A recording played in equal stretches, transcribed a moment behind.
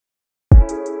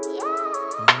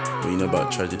you know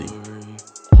about tragedy?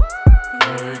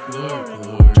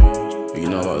 You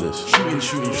know about this? Shooting.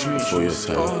 Before your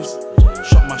time.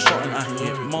 Shot my shot and I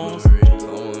hit Mars.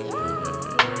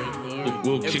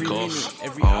 We'll kick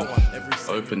off.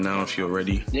 I'll open now if you're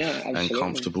ready and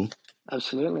comfortable.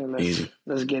 Absolutely. Easy.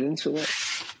 Let's get into it.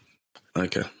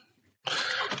 Okay.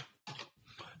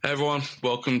 Hey everyone,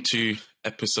 welcome to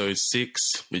episode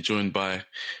 6. We're joined by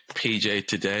PJ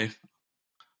today.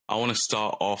 I want to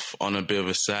start off on a bit of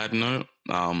a sad note.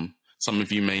 Some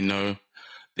of you may know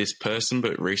this person,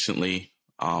 but recently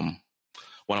one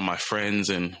of my friends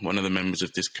and one of the members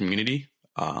of this community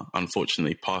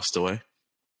unfortunately passed away.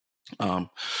 So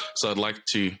I'd like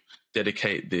to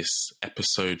dedicate this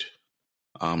episode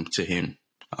to him.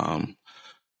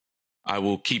 I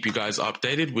will keep you guys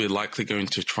updated. We're likely going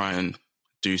to try and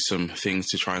do some things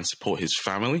to try and support his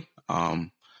family.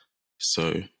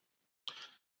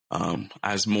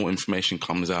 As more information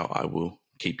comes out, I will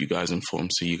keep you guys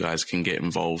informed so you guys can get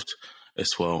involved as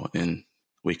well, and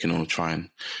we can all try and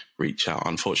reach out.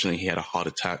 Unfortunately, he had a heart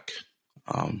attack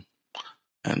and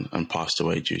passed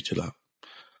away due to that.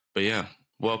 But yeah,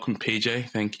 welcome PJ.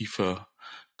 Thank you for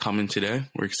coming today.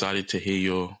 We're excited to hear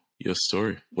your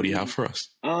story. What do you have for us?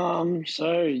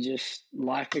 So just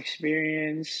life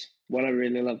experience, what I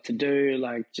really love to do,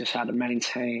 like just how to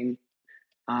maintain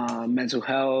mental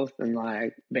health and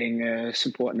like being a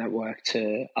support network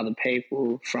to other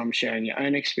people from sharing your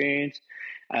own experience,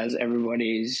 as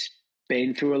everybody's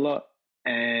been through a lot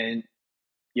and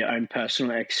your own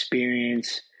personal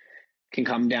experience can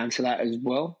come down to that as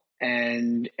well.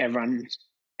 And everyone's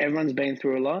been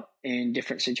through a lot in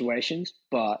different situations,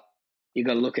 but you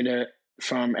got to look at it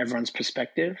from everyone's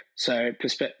perspective. So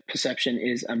perception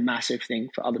is a massive thing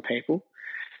for other people.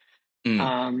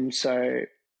 So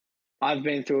I've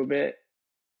been through a bit.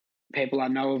 People I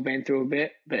know have been through a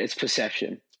bit, but it's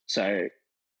perception. So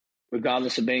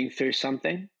regardless of being through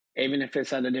something, even if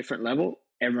it's at a different level,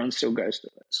 everyone still goes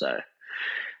through it. So,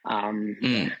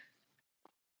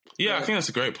 Yeah, I think that's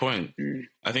a great point.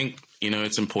 I think,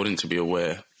 it's important to be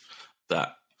aware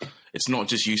that it's not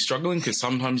just you struggling, because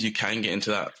sometimes you can get into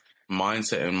that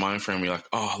mindset and mind frame. You're like,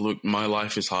 oh, look, my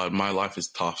life is hard. My life is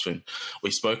tough. And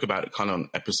we spoke about it kind of on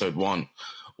episode 1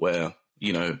 where,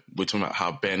 we're talking about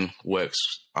how Ben works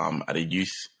at a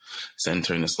youth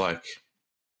center. And it's like,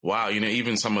 wow,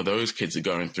 even some of those kids are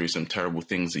going through some terrible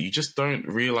things that you just don't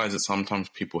realize that sometimes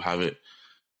people have it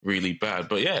really bad.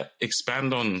 But yeah,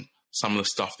 expand on some of the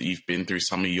stuff that you've been through,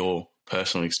 some of your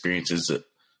personal experiences that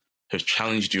have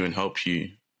challenged you and helped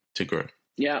you to grow.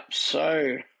 Yeah.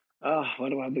 So, where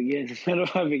do I begin?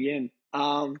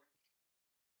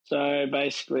 So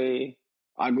basically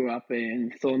I grew up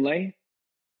in Thornley,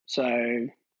 so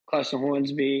close to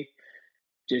Hornsby,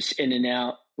 just in and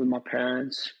out with my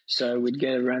parents. So we'd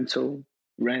get a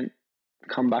rent,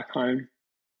 come back home.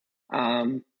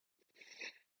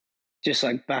 Just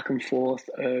like back and forth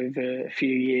over a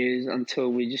few years until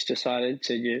we just decided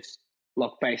to just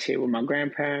lock base here with my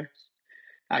grandparents.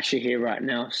 Actually here right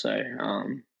now, so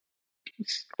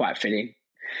it's quite fitting.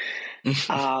 But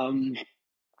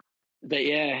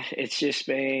yeah, it's just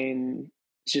been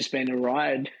a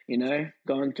ride,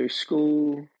 going through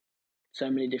school,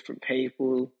 so many different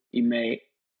people you meet.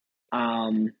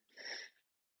 But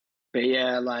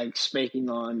yeah, like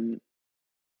speaking on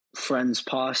friends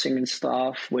passing and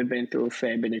stuff, we've been through a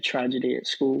fair bit of tragedy at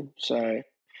school. So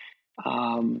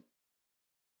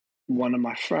one of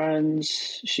my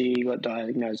friends, she got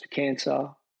diagnosed with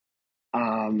cancer.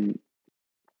 So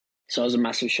it was a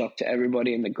massive shock to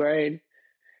everybody in the grade.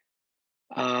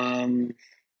 And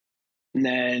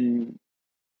then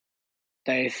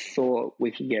they thought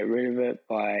we could get rid of it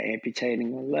by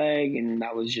amputating her leg, and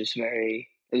that was just it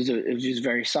was just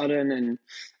very sudden.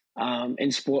 And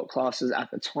in sport classes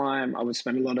at the time, I would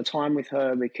spend a lot of time with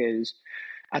her because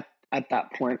at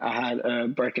that point I had a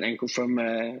broken ankle from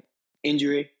an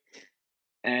injury,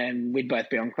 and we'd both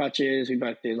be on crutches. We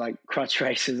both do like crutch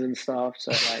races and stuff.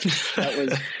 So like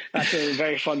that's a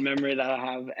very fun memory that I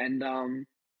have. And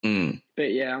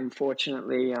but yeah,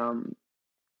 unfortunately,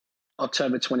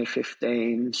 October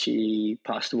 2015, she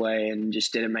passed away and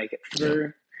just didn't make it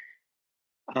through.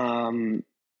 But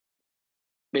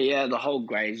yeah, the whole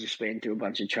grade's just been through a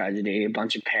bunch of tragedy. A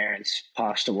bunch of parents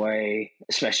passed away,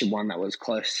 especially one that was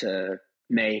close to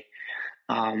me.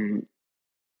 But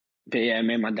yeah,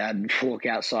 me and my dad walk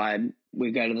outside.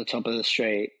 We go to the top of the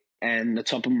street, and the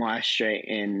top of my street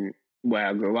in where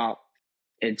I grew up,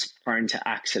 it's prone to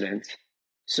accidents.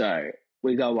 So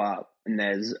we go up, and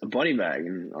there's a body bag,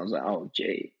 and I was like, "Oh,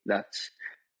 gee, that's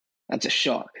a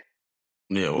shock."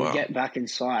 Yeah, We wow. get back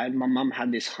inside. My mum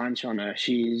had this hunch on her.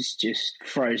 She's just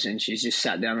frozen. She's just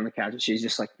sat down on the couch and she's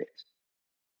just like this.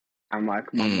 I'm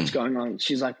like, Mum, what's going on?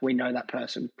 She's like, we know that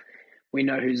person. We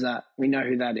know who's that. We know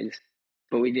who that is.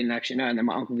 But we didn't actually know. And then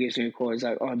my uncle gives me a call. He's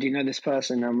like, oh, do you know this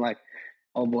person? And I'm like,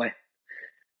 oh, boy.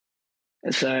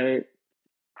 And so,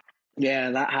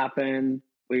 yeah, that happened.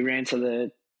 We ran to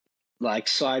the,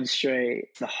 side street.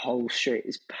 The whole street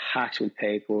is packed with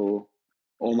people.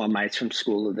 All my mates from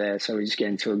school are there. So we just get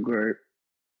into a group.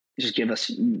 Just give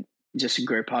us just a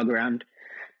group hug around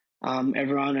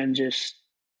everyone and just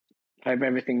hope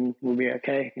everything will be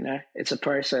okay. It's a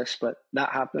process, but that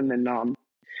happened. And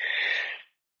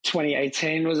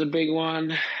 2018 was a big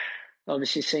one.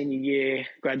 Obviously, senior year,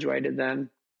 graduated then.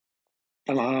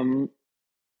 And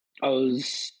I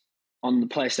was on the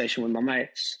PlayStation with my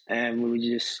mates, and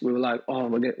we were like, oh,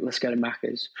 let's go to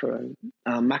Macca's for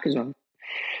Macca's one.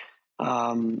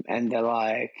 And they're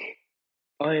like,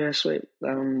 oh yeah, sweet.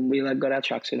 We got our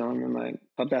tracksuit on and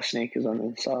popped our sneakers on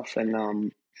and stuff,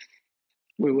 and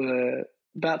we were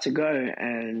about to go,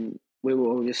 and we were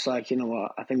all just like, you know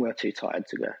what? I think we're too tired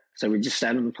to go, so we just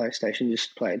sat on the PlayStation,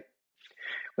 just played.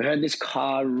 We heard this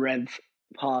car rev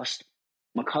past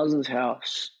my cousin's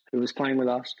house, who was playing with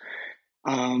us,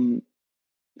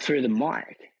 through the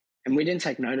mic, and we didn't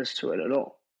take notice to it at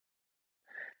all.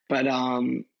 But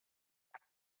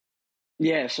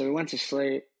yeah, so we went to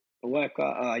sleep.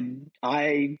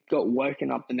 I got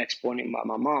woken up the next morning by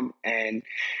my mum, and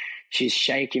she's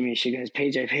shaking me. She goes,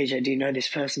 PJ, do you know this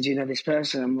person? Do you know this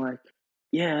person? I'm like,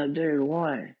 yeah, I do.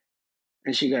 Why?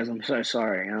 And she goes, I'm so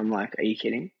sorry. And I'm like, are you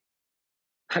kidding?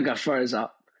 I froze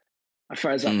up.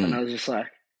 And I was just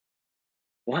like,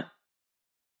 what?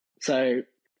 So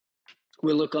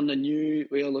we look on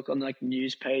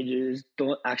news pages,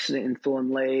 accident in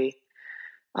Thornley.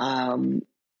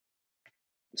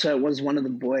 So it was one of the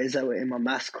boys that were in my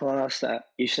maths class that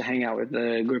used to hang out with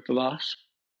a group of us.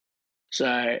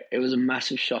 So it was a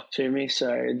massive shock to me.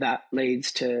 So that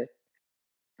leads to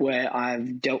where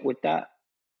I've dealt with that.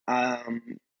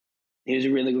 He was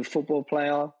a really good football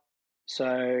player.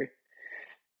 So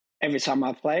every time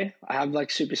I play, I have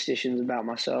superstitions about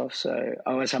myself. So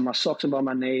I always have my socks above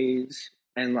my knees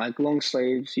and long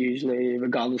sleeves usually,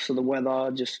 regardless of the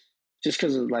weather, just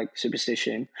because of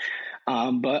superstition.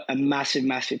 But a massive,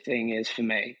 massive thing is for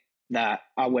me that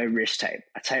I wear wrist tape.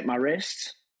 I tape my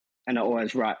wrists and I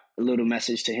always write a little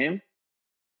message to him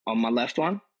on my left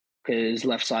one, because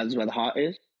left side is where the heart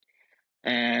is.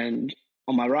 And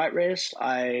on my right wrist,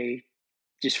 I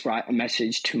just write a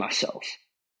message to myself,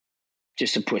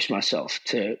 just to push myself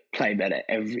to play better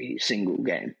every single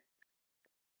game.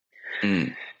 Yeah,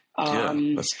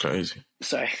 that's crazy.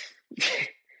 So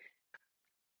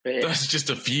that's just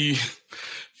a few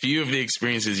of the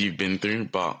experiences you've been through.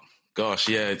 But gosh,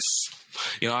 yeah, it's,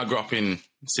 I grew up in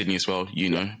Sydney as well,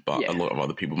 but a lot of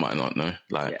other people might not know.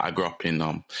 I grew up in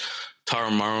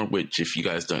Turramurra, which, if you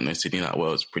guys don't know Sydney that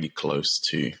well, it's pretty close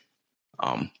to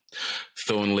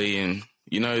Thornley, and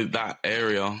that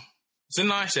area. It's a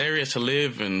nice area to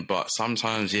live in, but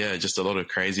sometimes, just a lot of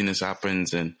craziness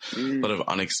happens and a lot of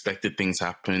unexpected things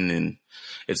happen. And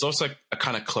it's also a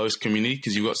kind of close community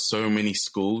because you've got so many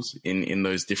schools in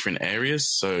those different areas.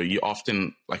 So you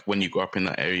often, when you grow up in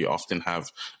that area, you often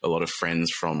have a lot of friends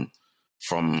from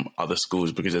other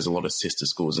schools because there's a lot of sister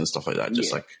schools and stuff like that,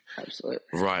 just absolutely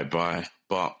right by.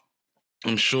 But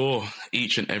I'm sure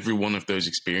each and every one of those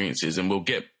experiences, and we'll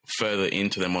get further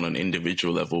into them on an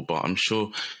individual level, but I'm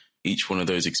sure each one of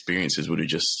those experiences would have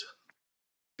just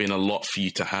been a lot for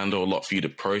you to handle, a lot for you to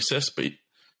process. But,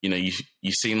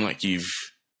 you seem like you've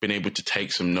been able to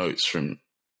take some notes from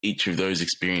each of those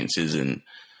experiences and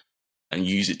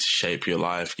use it to shape your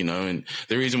life, And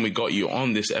the reason we got you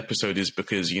on this episode is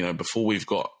because, before we've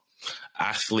got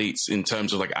athletes in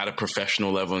terms of at a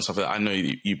professional level and stuff like that. I know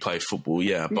you play football,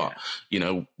 but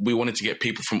we wanted to get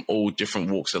people from all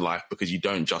different walks of life because you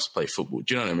don't just play football.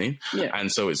 Do you know what I mean? Yeah.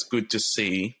 And so it's good to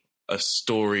see a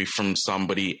story from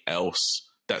somebody else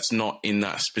that's not in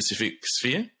that specific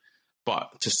sphere, but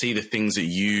to see the things that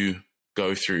you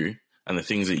go through and the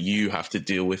things that you have to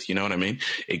deal with. You know what I mean?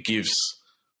 It gives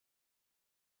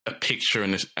a picture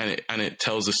and it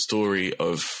tells a story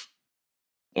of,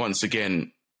 once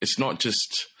again, it's not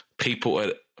just people at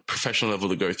a professional level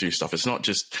that go through stuff. It's not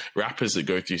just rappers that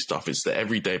go through stuff. It's the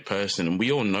everyday person. And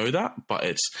we all know that, but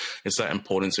it's that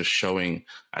importance of showing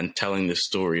and telling the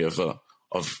story of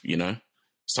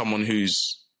someone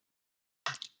who's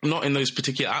not in those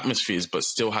particular atmospheres, but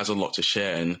still has a lot to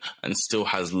share and still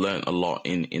has learnt a lot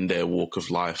in their walk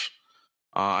of life.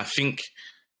 I think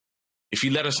if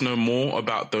you let us know more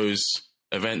about those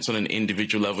events on an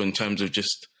individual level in terms of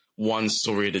just one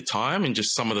story at a time and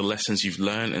just some of the lessons you've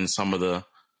learned and some of the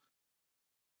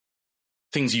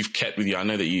things you've kept with you. I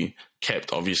know that you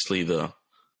kept obviously the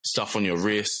stuff on your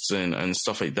wrists and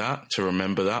stuff like that to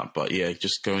remember that. But yeah,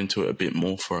 just go into it a bit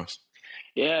more for us.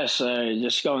 Yeah, so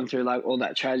just going through like all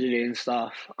that tragedy and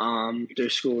stuff through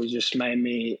school just made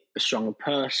me a stronger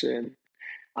person,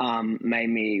 made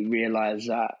me realize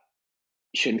that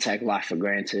you shouldn't take life for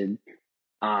granted,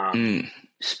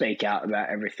 speak out about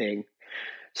everything.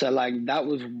 So like that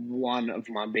was one of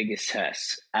my biggest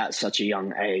tests at such a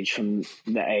young age, from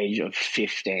the age of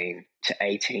 15 to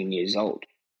 18 years old.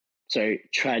 So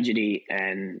tragedy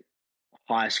and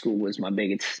high school was my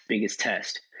biggest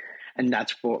test. And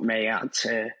that's brought me out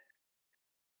to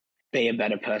be a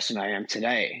better person I am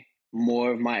today.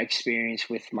 More of my experience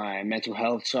with my mental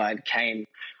health side came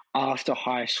after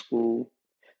high school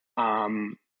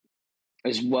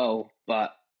as well.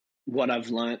 But what I've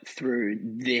learned through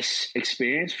this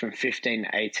experience from 15 to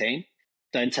 18,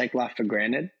 don't take life for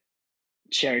granted.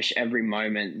 Cherish every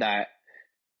moment that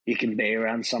you can be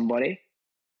around somebody,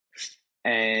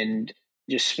 and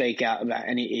just speak out about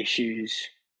any issues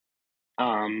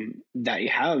that you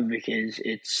have, because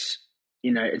it's,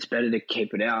 it's better to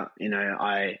keep it out.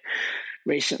 I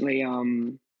recently,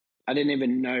 I didn't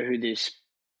even know who this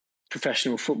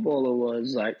professional footballer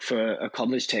was, like for a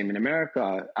college team in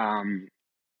America.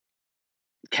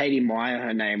 Katie Meyer,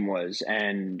 her name was,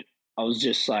 and I was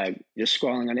just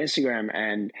scrolling on Instagram,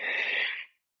 and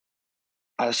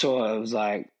I saw it was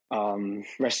like,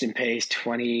 rest in peace,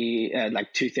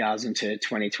 2000 to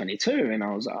 2022, and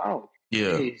I was like, oh,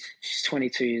 yeah, geez, she's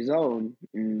 22 years old,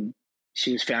 and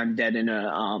she was found dead in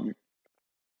a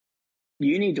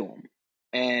uni dorm,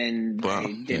 and wow,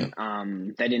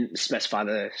 they didn't specify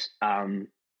the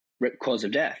cause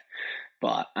of death,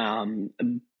 but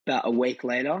about a week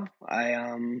later,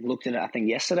 I looked at it, I think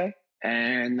yesterday,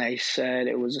 and they said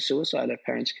it was a suicide. Her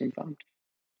parents confirmed.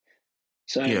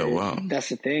 So yeah, wow. That's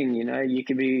the thing, you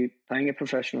could be playing a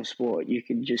professional sport, you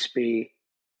could just be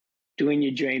doing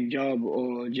your dream job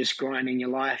or just grinding your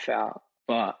life out.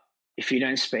 But if you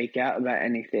don't speak out about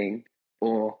anything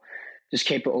or just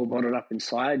keep it all bottled up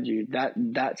inside you,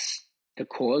 that's the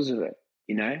cause of it.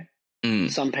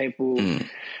 Some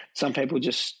people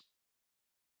just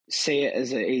see it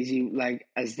as an easy, like,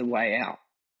 as the way out.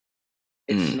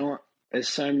 It's not. There's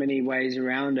so many ways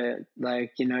around it.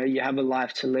 Like, you have a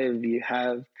life to live. You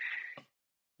have,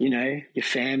 your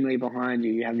family behind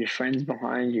you. You have your friends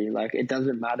behind you. Like, it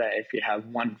doesn't matter if you have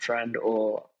one friend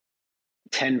or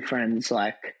 10 friends.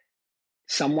 Like,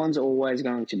 someone's always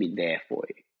going to be there for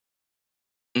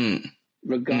you,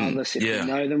 regardless if you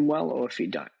know them well or if you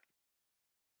don't.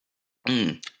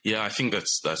 Yeah, I think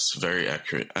that's very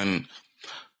accurate. And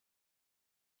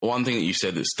one thing that you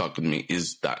said that stuck with me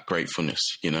is that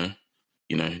gratefulness,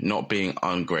 not being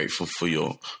ungrateful for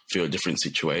your different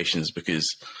situations,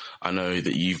 because I know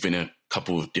that you've been in a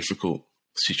couple of difficult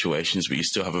situations, but you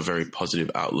still have a very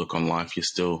positive outlook on life. You're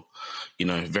still,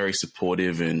 very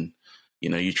supportive, and,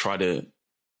 you try to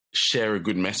share a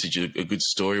good message, a good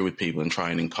story with people, and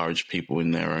try and encourage people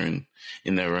in their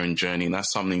own journey. And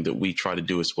that's something that we try to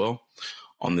do as well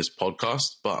on this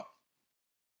podcast. But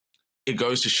it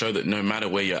goes to show that no matter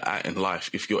where you're at in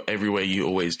life, if you're everywhere you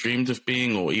always dreamed of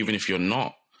being, or even if you're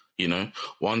not,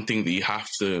 one thing that you have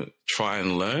to try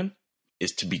and learn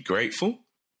is to be grateful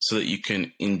so that you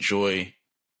can enjoy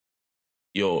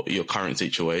your current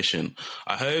situation.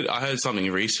 I heard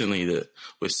something recently that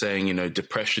was saying,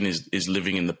 depression is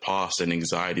living in the past and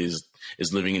anxiety is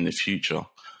living in the future.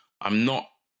 I'm not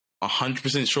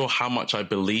 100% sure how much I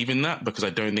believe in that, because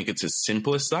I don't think it's as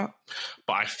simple as that.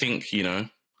 But I think,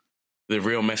 the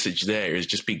real message there is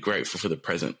just be grateful for the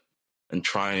present and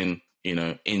try and,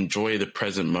 enjoy the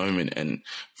present moment, and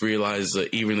realize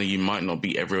that even though you might not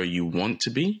be everywhere you want to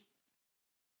be,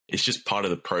 it's just part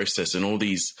of the process. And all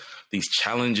these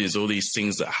challenges, all these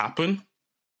things that happen,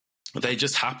 they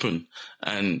just happen.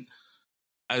 And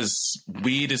as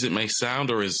weird as it may sound,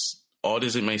 or as odd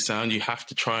as it may sound, you have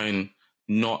to try and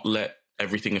not let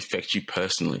everything affect you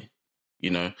personally.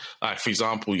 Like, for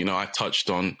example, I touched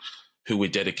on who we're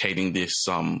dedicating this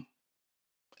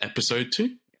episode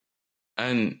to.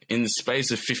 And in the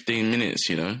space of 15 minutes,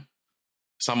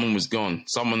 someone was gone.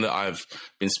 Someone that I've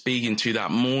been speaking to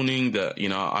that morning, that,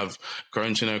 I've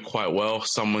grown to know quite well.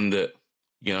 Someone that,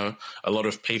 a lot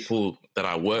of people that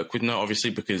I work with know, obviously,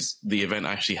 because the event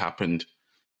actually happened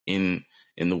in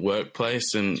the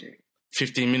workplace. And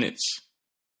 15 minutes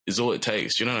is all it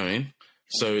takes. You know what I mean?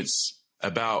 So it's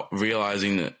about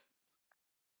realizing that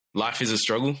life is a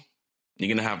struggle. You're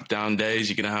going to have down days.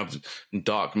 You're going to have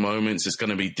dark moments. It's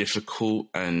going to be difficult.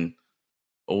 And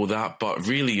all that. But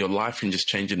really, your life can just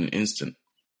change in an instant.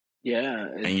 Yeah.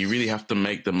 And you really have to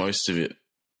make the most of it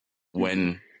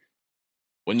when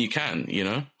you can, you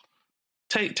know?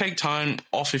 Take time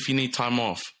off if you need time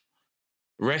off.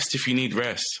 Rest if you need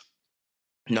rest.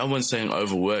 No one's saying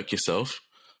overwork yourself,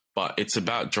 but it's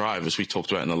about drive, as we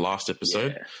talked about in the last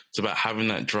episode. Yeah. It's about having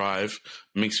that drive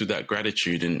mixed with that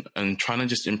gratitude and trying to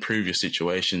just improve your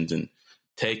situations and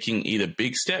taking either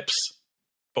big steps,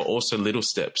 but also little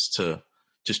steps to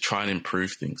just try and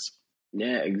improve things.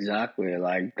 Yeah, exactly.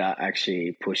 Like that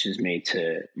actually pushes me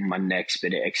to my next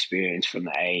bit of experience from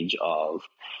the age of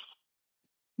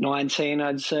 19,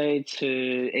 I'd say, to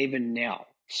even now.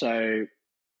 So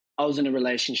I was in a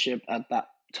relationship at that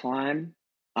time.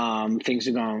 Things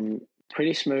were going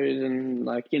pretty smooth and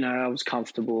like, you know, I was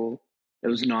comfortable. It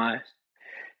was nice.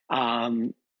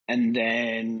 And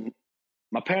then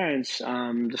my parents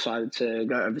decided to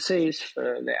go overseas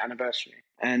for their anniversary.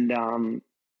 And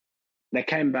they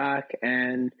came back,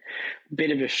 and a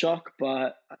bit of a shock,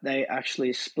 but they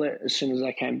actually split as soon as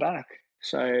I came back.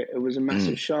 So it was a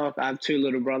massive shock. I have two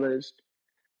little brothers.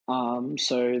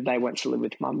 So they went to live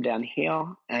with mum down here,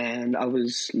 and I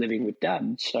was living with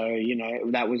dad. So, you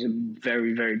know, that was a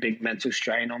very, very big mental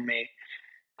strain on me.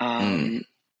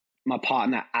 My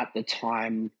partner at the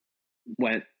time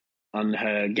went on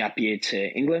her gap year to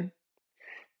England.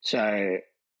 So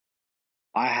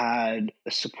I had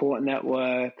a support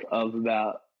network of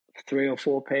about 3 or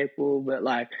 4 people, but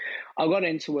like I got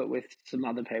into it with some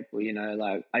other people, you know,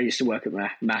 like I used to work at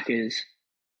Macca's.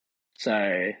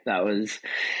 So that was,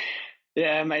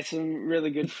 yeah, made some really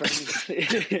good friends.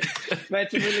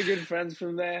 Made some really good friends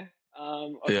from there.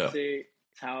 Obviously,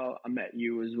 it's how I met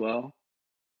you as well.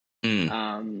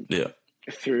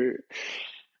 Through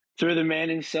the man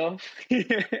himself.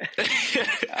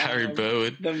 Harry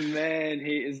Burwood. The man,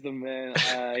 he is the man.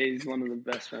 He's one of the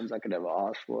best friends I could ever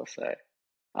ask for. So,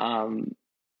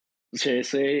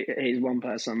 seriously, he's one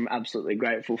person I'm absolutely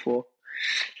grateful for.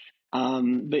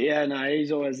 But yeah, no,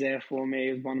 he's always there for me.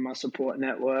 He was one of my support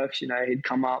networks. You know,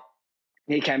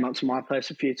 he came up to my place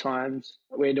a few times.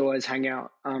 We'd always hang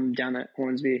out down at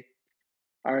Hornsby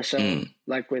RSL,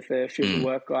 like with a few of the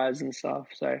work guys and stuff.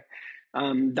 So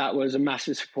that was a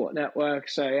massive support network.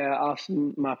 So yeah, after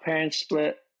my parents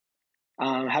split,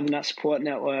 having that support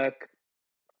network,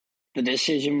 the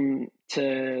decision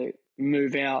to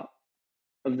move out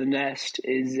of the nest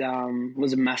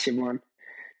was a massive one.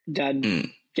 Dad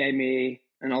gave me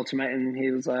an ultimatum. He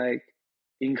was like,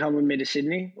 you can come with me to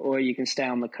Sydney or you can stay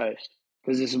on the coast.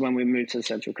 Because this is when we moved to the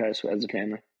Central Coast as a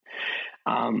family.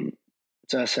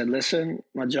 So I said, listen,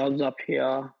 my job's up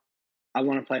here. I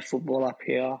want to play football up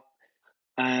here.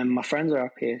 And my friends are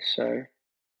up here. So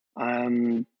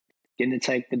I'm going to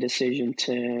take the decision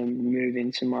to move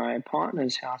into my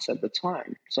partner's house at the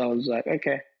time. So I was like,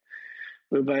 okay.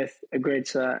 We both agreed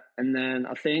to that. And then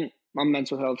I think my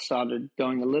mental health started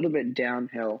going a little bit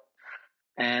downhill,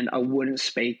 and I wouldn't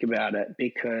speak about it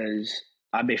because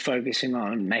I'd be focusing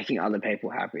on making other people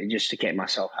happy just to keep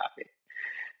myself happy.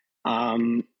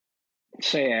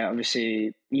 So yeah, obviously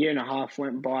a year and a half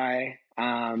went by.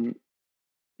 My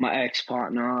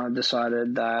ex-partner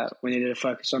decided that we needed to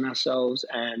focus on ourselves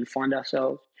and find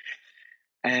ourselves.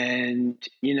 And,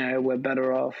 you know, we're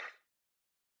better off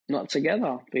not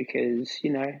together because,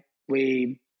 you know,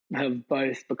 we have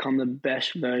both become the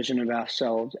best version of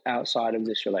ourselves outside of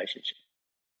this relationship.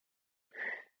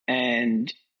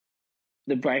 And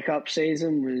the breakup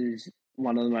season was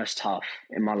one of the most tough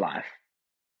in my life.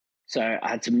 So I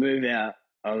had to move out.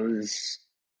 I was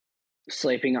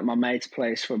sleeping at my mate's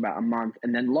place for about a month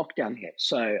and then lockdown hit.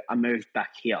 So I moved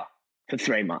back here for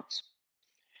 3 months.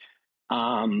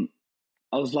 I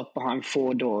was locked behind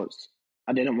 4 doors.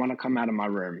 I didn't want to come out of my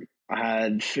room. I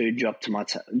had food dropped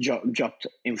dropped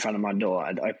in front of my door.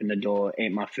 I'd open the door,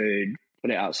 eat my food,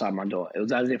 put it outside my door. It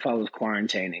was as if I was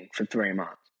quarantining for 3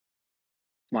 months.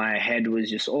 My head was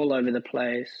just all over the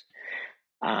place.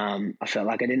 I felt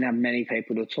like I didn't have many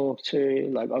people to talk to.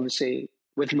 Like, obviously,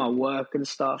 with my work and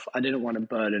stuff, I didn't want to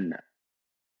burden them.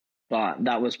 But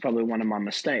that was probably one of my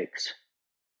mistakes.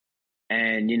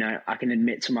 And, you know, I can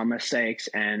admit to my mistakes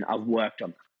and I've worked on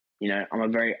them. You know, I'm a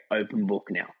very open book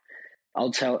now.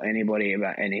 I'll tell anybody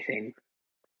about anything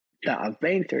that I've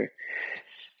been through.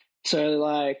 So,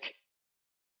 like,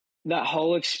 that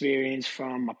whole experience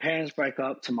from my parents'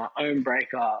 breakup to my own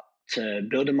breakup to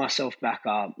building myself back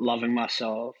up, loving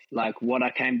myself, like what I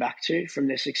came back to from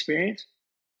this experience,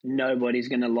 nobody's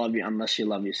going to love you unless you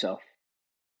love yourself.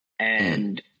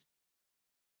 And,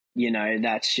 you know,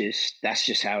 that's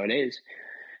just how it is.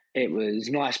 It was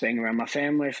nice being around my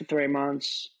family for 3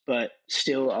 months, but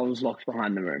still I was locked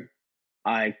behind the room.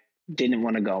 I didn't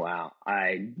want to go out.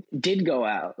 I did go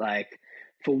out like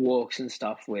for walks and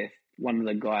stuff with one of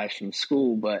the guys from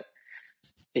school, but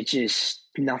it just,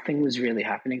 nothing was really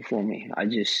happening for me.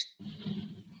 It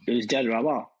was dead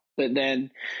rubber. But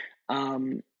then,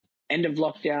 end of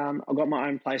lockdown, I got my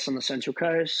own place on the Central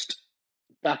Coast,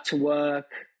 back to work,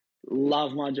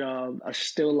 love my job. I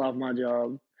still love my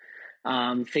job.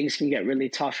 Things can get really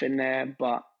tough in there,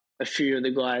 but a few of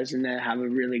the guys in there have a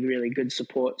really, really good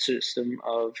support system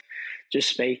of just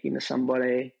speaking to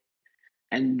somebody.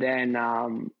 And then,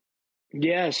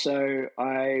 so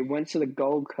I went to the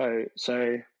Gold Coast,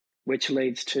 which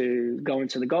leads to going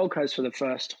to the Gold Coast for the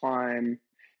first time,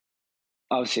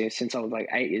 obviously, since I was like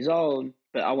 8 years old.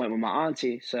 But I went with my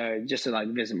auntie, so just to like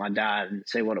visit my dad and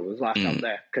see what it was like up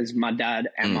there. Because my dad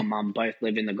and my mum both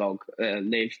live in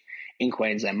live in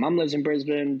Queensland. Mum lives in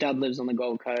Brisbane. Dad lives on the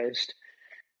Gold Coast.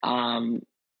 So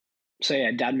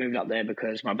yeah, Dad moved up there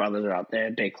because my brothers are up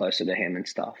there, be closer to him and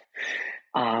stuff.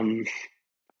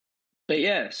 But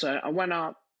yeah, so I went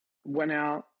out,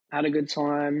 had a good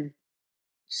time,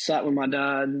 sat with my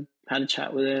dad, had a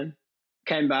chat with him,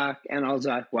 came back, and I was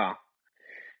like, wow,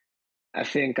 I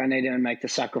think I need to make the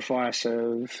sacrifice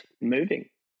of moving,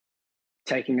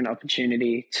 taking an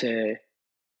opportunity to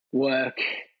work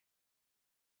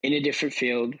in a different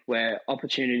field where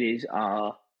opportunities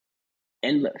are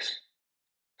endless,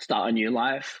 start a new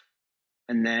life.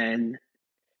 And then,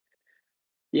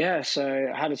 yeah,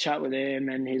 so I had a chat with him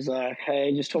and he's like,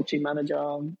 hey, just talk to your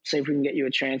manager, see if we can get you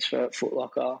a transfer at Foot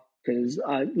Locker. Because,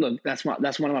 look, that's one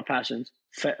of my passions,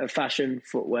 fashion,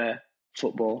 footwear,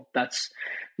 football. That's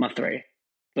my three.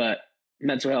 But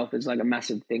mental health is like a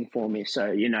massive thing for me. So,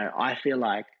 I feel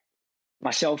like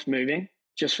myself moving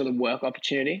just for the work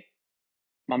opportunity,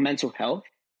 my mental health,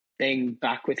 being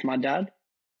back with my dad,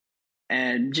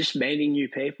 and just meeting new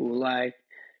people. Like,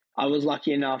 I was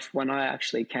lucky enough when I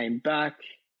actually came back,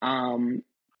 I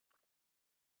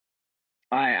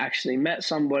actually met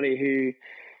somebody who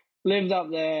lived up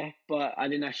there, but I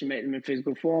didn't actually meet them in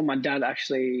physical form. My dad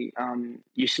actually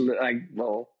used to live,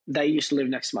 they used to live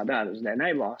next to my dad. It was their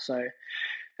neighbor. So,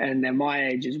 and they're my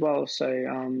age as well. So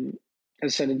I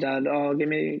said to Dad, oh, give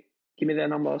me their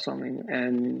number or something.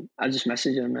 And I just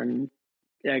messaged him, and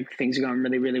yeah, things are going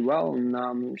really, really well.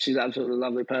 And she's an absolutely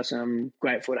lovely person. I'm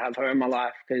grateful to have her in my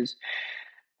life because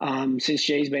since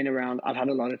she's been around, I've had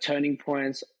a lot of turning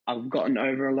points. I've gotten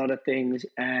over a lot of things,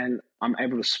 and I'm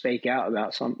able to speak out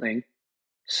about something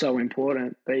so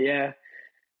important. But yeah,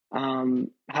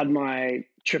 had my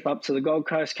trip up to the Gold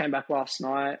Coast, came back last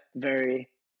night. Very,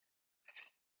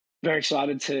 very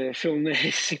excited to film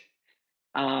this.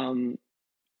 But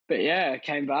yeah,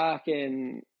 came back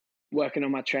and working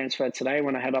on my transfer today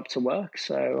when I head up to work.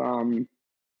 So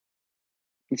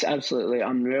it's absolutely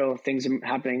unreal. Things are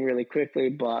happening really quickly,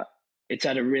 but it's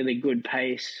at a really good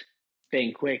pace,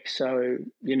 being quick. So,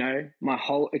 my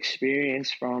whole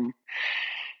experience from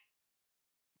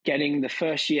getting the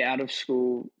first year out of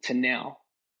school to now,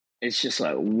 it's just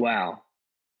like, wow.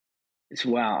 It's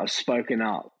wow. I've spoken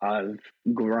up. I've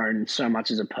grown so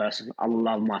much as a person. I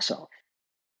love myself.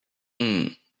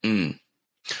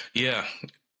 Yeah.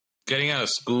 Getting out of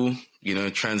school,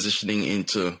 transitioning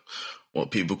into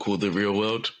what people call the real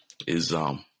world is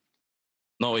not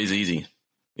always easy.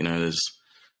 There's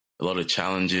a lot of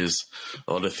challenges,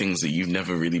 a lot of things that you've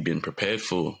never really been prepared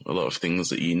for, a lot of things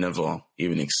that you never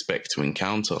even expect to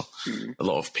encounter, a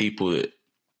lot of people that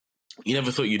you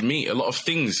never thought you'd meet, a lot of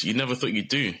things you never thought you'd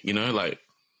do.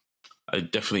 I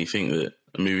definitely think that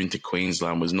moving to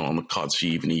Queensland was not on the cards for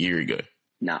you even a year ago.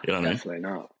 No, definitely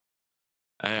not.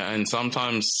 And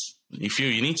sometimes you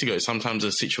feel you need to go. Sometimes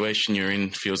the situation you're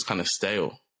in feels kind of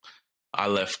stale. I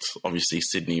left, obviously,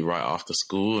 Sydney right after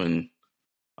school, and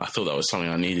I thought that was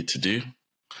something I needed to do.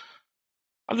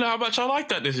 I don't know how much I like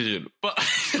that decision, but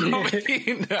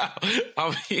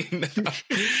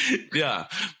yeah.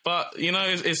 But,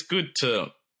 it's good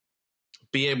to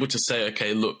be able to say,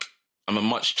 okay, look, I'm a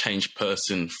much changed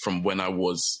person from when I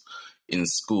was in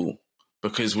school,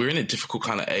 because we're in a difficult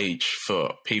kind of age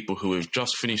for people who have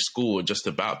just finished school or just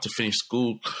about to finish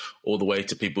school, all the way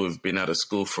to people who've been out of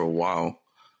school for a while.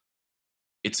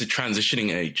 It's a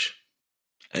transitioning age,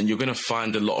 and you're going to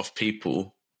find a lot of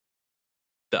people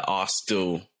that are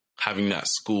still having that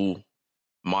school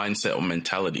mindset or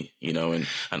mentality, and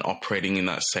operating in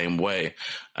that same way.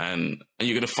 And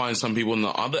you're going to find some people on the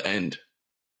other end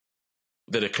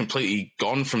that are completely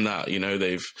gone from that.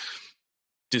 They've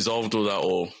dissolved all that,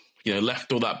 or,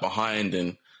 left all that behind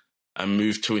and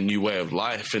moved to a new way of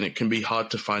life. And it can be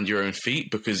hard to find your own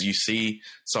feet, because you see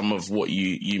some of what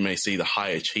you may see the high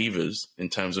achievers in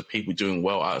terms of people doing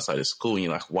well outside of school. And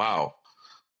you're like, wow,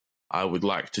 I would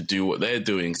like to do what they're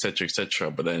doing, etc.,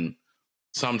 etc. But then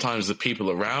sometimes the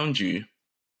people around you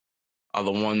are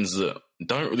the ones that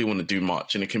don't really want to do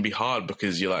much. And it can be hard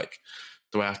because you're like,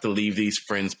 do I have to leave these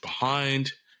friends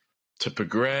behind to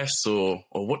progress, or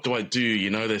what do I do?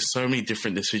 You know, there's so many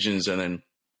different decisions, and then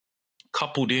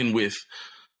coupled in with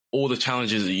all the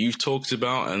challenges that you've talked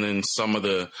about, and then some of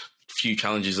the few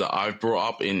challenges that I've brought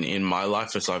up in my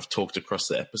life as I've talked across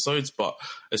the episodes, but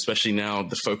especially now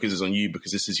the focus is on you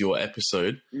because this is your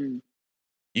episode.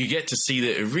 You get to see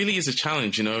that it really is a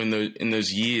challenge, you know, in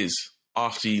those years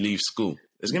after you leave school.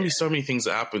 There's going to be so many things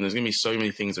that happen. There's going to be so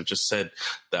many things I've just said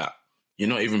that you're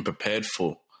not even prepared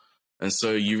for. And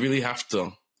so you really have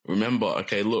to remember,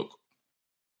 okay, look,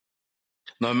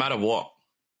 no matter what,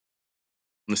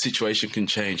 the situation can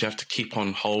change. You have to keep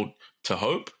on hold to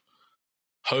hope.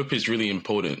 Hope is really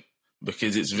important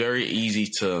because it's very easy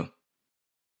to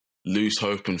lose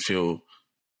hope and feel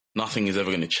nothing is ever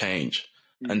going to change.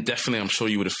 And definitely, I'm sure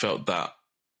you would have felt that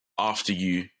after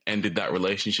you ended that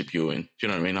relationship you were in. Do you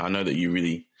know what I mean? I know that you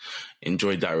really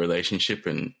enjoyed that relationship,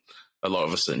 and a lot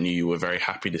of us that knew you were very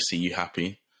happy to see you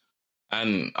happy.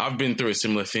 And I've been through a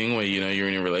similar thing where, you know, you're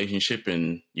in a relationship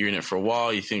and you're in it for a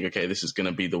while. You think, okay, this is going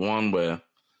to be the one where,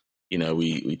 you know,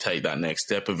 we take that next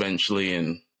step eventually.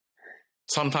 And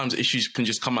sometimes issues can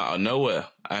just come out of nowhere.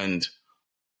 And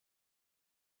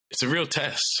it's a real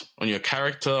test on your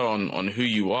character, on who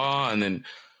you are. And then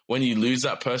when you lose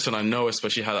that person, I know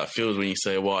especially how that feels when you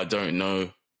say, well, I don't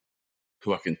know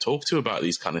who I can talk to about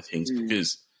these kind of things.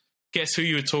 Because guess who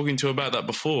you were talking to about that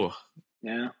before?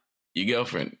 Yeah. Your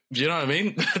girlfriend. Do you know what I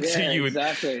mean? That's who you would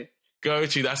go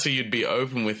to. That's who you'd be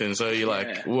open with. And so you're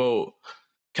like, well,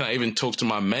 can I even talk to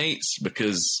my mates?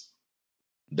 Because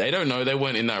they don't know. They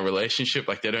weren't in that relationship.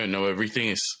 Like, they don't know everything.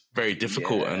 It's very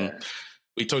difficult. And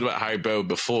we talked about Harry Bell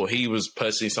before. He was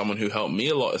personally someone who helped me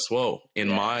a lot as well in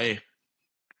my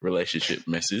relationship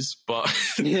messes. But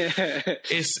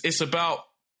it's about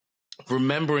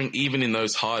remembering, even in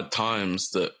those hard times,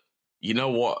 that, you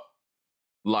know what,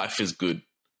 life is good.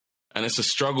 And it's a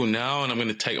struggle now, and I'm going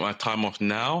to take my time off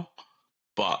now,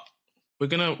 but we're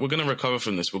gonna recover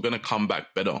from this. We're gonna come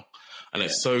back better. And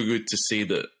it's so good to see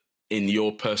that in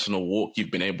your personal walk,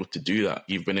 you've been able to do that.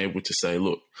 You've been able to say,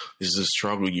 look, this is a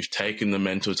struggle. You've taken the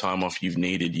mental time off you've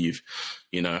needed. You've,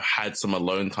 you know, had some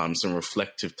alone time, some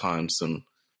reflective time, some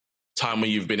time where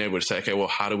you've been able to say, okay, well,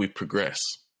 how do we progress?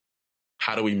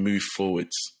 How do we move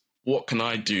forwards? What can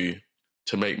I do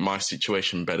to make my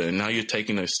situation better? And now you're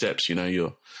taking those steps. You know,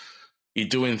 you're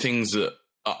doing things that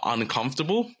are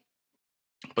uncomfortable,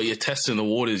 but you're testing the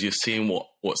waters. You're seeing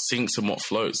what sinks and what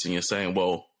floats. And you're saying,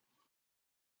 well,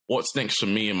 what's next for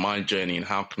me in my journey, and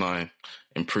how can I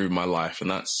improve my life?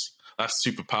 And that's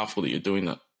super powerful that you're doing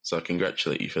that. So I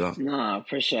congratulate you for that. No, I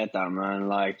appreciate that, man.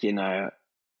 Like, you know,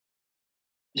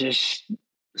 just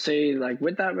see, like,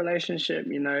 with that relationship,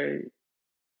 you know,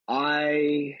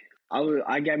 I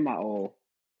gave my all.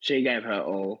 She gave her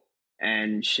all.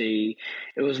 And it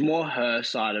was more her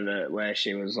side of it where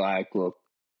she was like, look,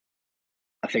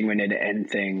 I think we need to end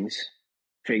things,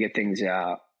 figure things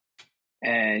out.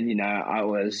 And, you know, I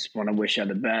want to wish her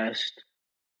the best.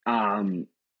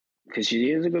 Because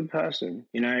she is a good person,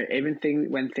 you know, even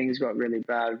when things got really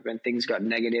bad, when things got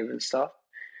negative and stuff,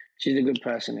 she's a good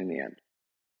person in the end.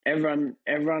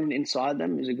 Everyone inside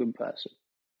them is a good person.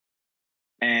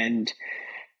 And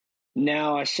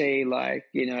now I see, like,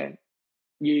 you know,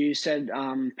 you said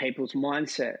people's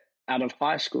mindset out of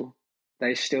high school,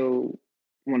 they still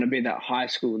want to be that high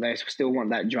school. They still want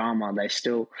that drama.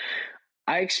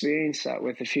 I experienced that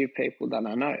with a few people that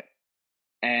I know.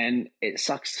 And it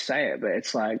sucks to say it, but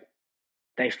it's like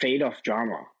they feed off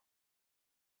drama.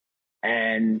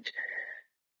 And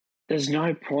there's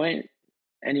no point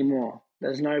anymore.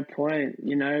 There's no point,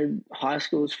 you know, high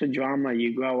school's for drama.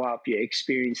 You grow up, you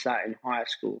experience that in high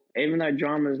school. Even though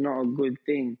drama is not a good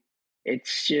thing,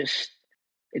 it's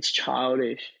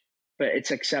childish, but it's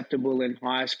acceptable in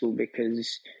high school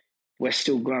because we're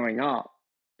still growing up.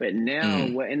 But now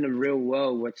we're in the real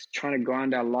world. We're trying to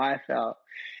grind our life out.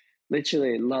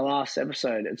 Literally, the last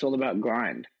episode, it's all about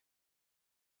grind.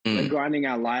 We're grinding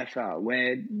our life out.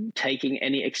 We're taking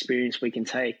any experience we can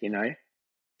take, you know,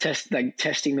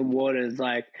 testing the waters.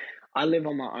 Like, I live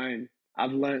on my own.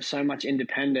 I've learned so much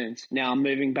independence. Now I'm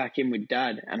moving back in with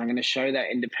Dad, and I'm going to show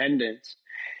that independence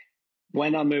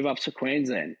when I move up to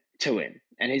Queensland to him.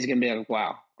 And he's going to be like,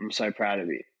 wow, I'm so proud of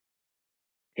you.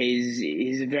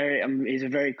 He's a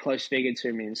very close figure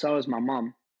to me, and so is my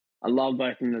mum. I love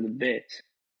both of them to the bits,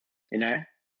 you know,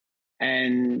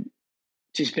 and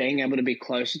just being able to be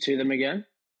closer to them again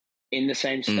in the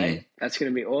same state, that's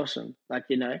going to be awesome. Like,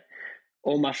 you know,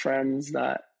 all my friends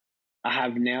that I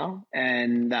have now,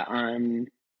 and that I'm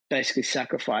basically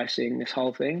sacrificing this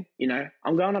whole thing. You know,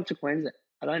 I'm going up to Queensland.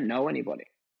 I don't know anybody.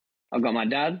 I've got my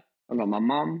dad, I've got my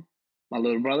mum, my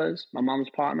little brothers, my mum's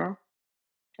partner,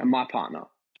 and my partner.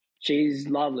 She's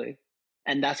lovely.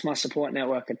 And that's my support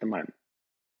network at the moment.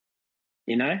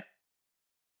 You know?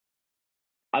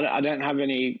 I don't have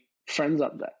any friends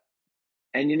up there.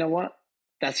 And you know what?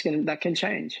 That can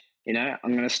change. You know,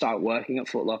 I'm going to start working at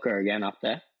Foot Locker again up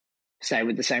there, stay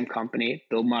with the same company,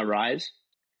 build my rise,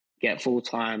 get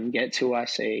full-time, get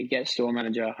 2IC, get store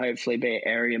manager, hopefully be an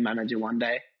area manager one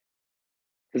day,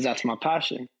 because that's my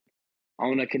passion. I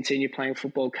want to continue playing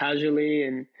football casually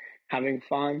and having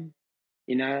fun.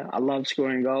 You know, I love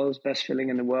scoring goals, best feeling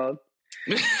in the world.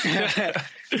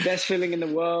 Best feeling in the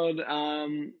world.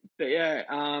 But yeah,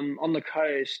 on the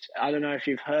coast, I don't know if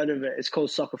you've heard of it. It's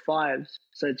called Soccer Fives.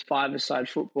 So it's five-a-side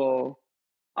football,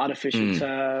 artificial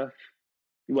turf,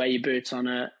 you wear your boots on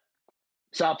it.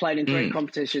 So I played in 3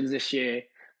 competitions this year.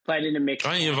 Played in a mix.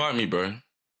 Why don't you invite me, bro?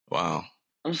 Wow.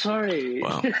 I'm sorry.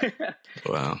 Wow.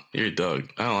 Wow. You're a dog.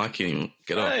 I don't like you anymore.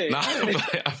 Get off. Hey, No,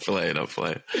 hey. I play it.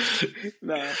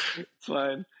 No, it's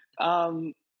fine.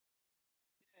 No,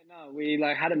 we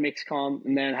like had a mixed comp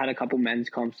and then had a couple men's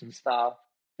comps and stuff.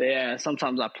 But yeah,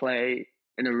 sometimes I play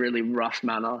in a really rough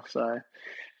manner. So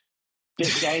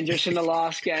bit dangerous in the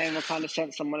last game. I kind of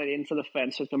sent someone into the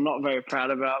fence, which I'm not very proud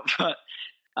about. But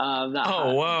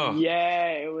wow. Yeah,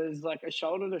 it was like a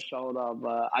shoulder to shoulder,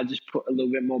 but I just put a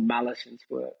little bit more malice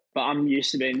into it. But I'm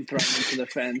used to being thrown into the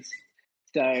fence.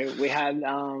 So we had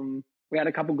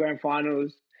a couple grand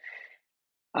finals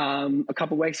a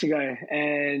couple weeks ago,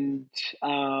 and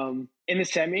in the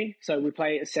semi, so we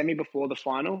play a semi before the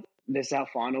final. This is how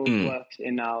finals works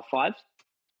in fives.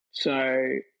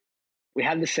 So we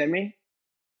had the semi.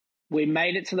 We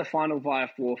made it to the final via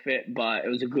forfeit, but it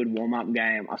was a good warm-up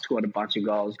game. I scored a bunch of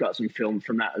goals, got some film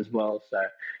from that as well. So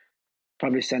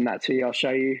probably send that to you. I'll show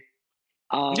you.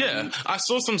 Yeah, I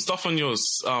saw some stuff on your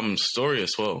story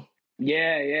as well.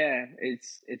 Yeah,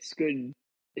 it's good.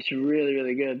 It's really,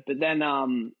 really good. But then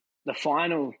the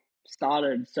final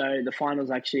started. So the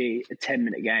final's actually a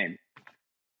 10-minute game.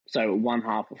 So one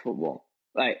half of football.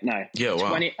 Like, no. Yeah,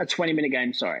 wow. A 20-minute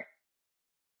game, sorry.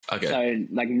 Okay. So,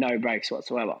 like, no breaks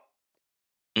whatsoever.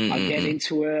 I get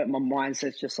into it. My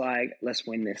mindset's just like, let's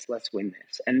win this.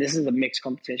 And this is a mixed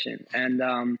competition.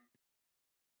 And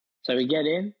so we get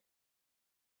in.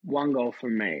 1 goal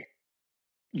from me.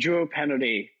 Drew a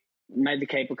penalty. Made the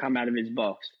keeper come out of his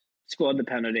box. Scored the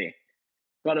penalty.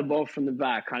 Got a ball from the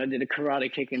back. Kind of did a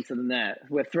karate kick into the net.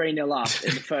 We're 3-0 up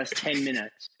in the first 10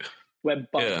 minutes. We're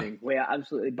buzzing. Yeah. We are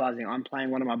absolutely buzzing. I'm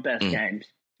playing one of my best games.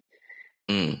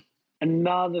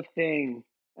 Another thing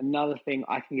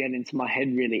I can get into my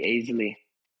head really easily.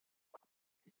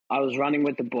 I was running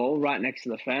with the ball right next to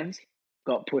the fence.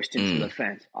 Got pushed into the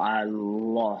fence. I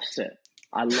lost it.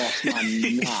 I lost my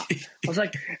nut. I was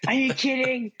like, are you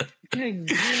kidding? You're going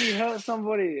to really hurt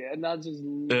somebody. And I just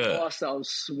lost it. I was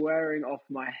swearing off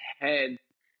my head.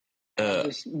 I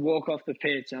just walk off the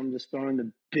pitch. I'm just throwing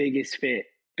the biggest fit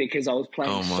because I was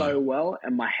playing so well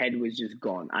and my head was just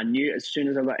gone. I knew as soon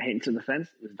as I got hit into the fence,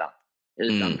 it was done.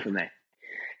 It was done for me.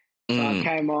 So I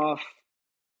came off,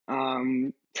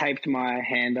 taped my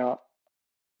hand up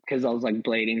because I was like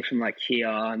bleeding from like here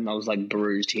and I was like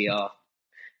bruised here.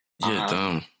 Yeah,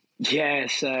 damn. Yeah,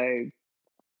 so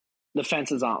the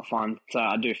fences aren't fun. So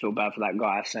I do feel bad for that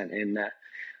guy I sent in there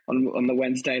on the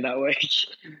Wednesday that week.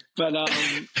 But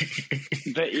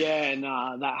yeah,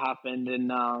 that happened,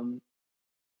 and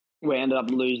we ended up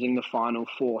losing the final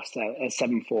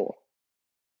 7-4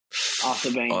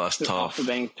 after being after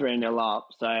being 3-0 up.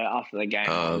 So after the game,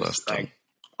 that's like,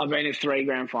 I've been in 3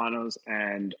 grand finals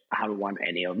and I haven't won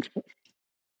any of them.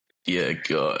 Yeah,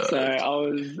 God. So I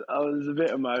was a bit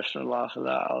emotional after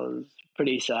that. I was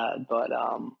pretty sad, but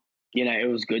you know, it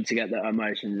was good to get the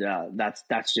emotions out.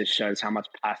 That's just shows how much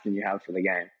passion you have for the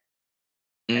game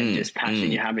and just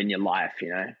passion you have in your life, you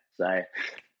know. So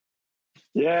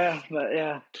yeah, but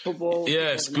yeah, football. Yeah,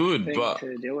 it's good, but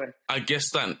to deal with. I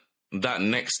guess that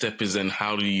next step is then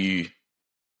how do you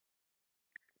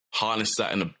harness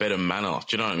that in a better manner? Do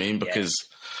you know what I mean? Because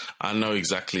I know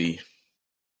exactly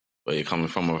where you're coming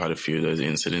from. I've had a few of those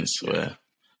incidents where,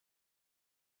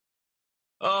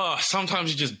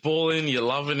 sometimes you're just balling, you're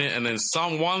loving it, and then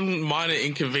one minor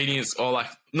inconvenience, or like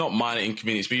not minor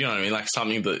inconvenience, but you know what I mean, like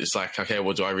something that it's like, okay,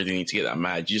 well, do I really need to get that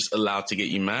mad? You're just allowed to get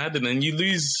you mad, and then you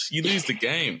lose the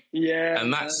game. Yeah,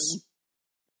 and that's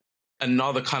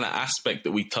another kind of aspect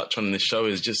that we touch on in this show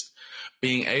is just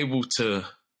being able to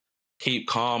keep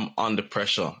calm under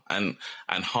pressure and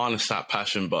harness that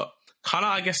passion, but kind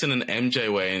of, I guess, in an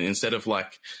MJ way, and instead of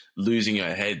like losing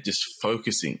your head, just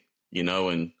focusing, you know,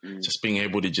 and just being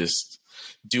able to just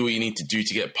do what you need to do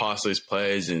to get past those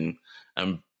players and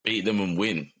beat them and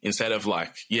win, instead of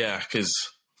like, because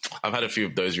I've had a few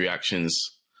of those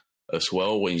reactions as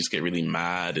well when you just get really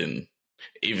mad and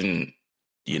even,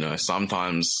 you know,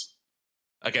 sometimes.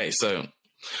 Okay, so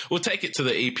we'll take it to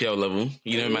the EPL level.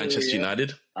 You know, Manchester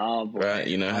United, right?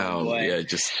 You know how,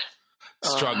 just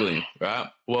struggling, right?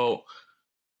 Well,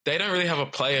 they don't really have a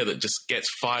player that just gets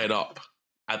fired up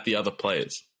at the other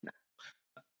players.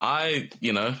 I,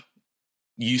 you know,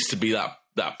 used to be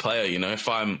that player, you know. If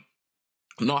I'm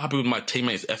not happy with my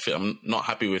teammates' effort, I'm not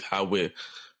happy with how we're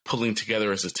pulling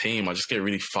together as a team, I just get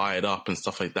really fired up and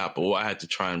stuff like that. But what I had to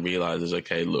try and realize is,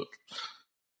 okay, look,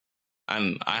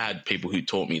 and I had people who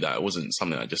taught me that it wasn't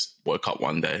something I just woke up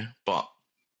one day, but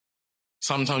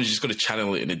sometimes you just got to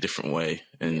channel it in a different way.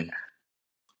 And,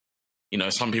 you know,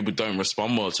 some people don't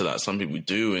respond well to that. Some people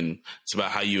do. And it's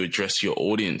about how you address your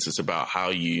audience. It's about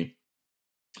how you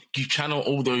channel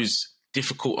all those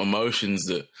difficult emotions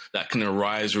that can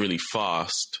arise really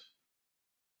fast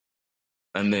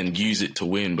and then use it to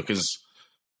win. Because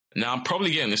now I'm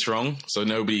probably getting this wrong, so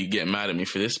nobody get mad at me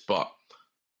for this, but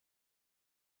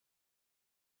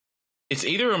it's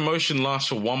either emotion lasts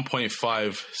for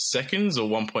 1.5 seconds or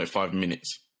 1.5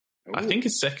 minutes. Ooh. I think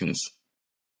it's seconds.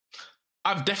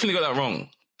 I've definitely got that wrong,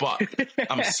 but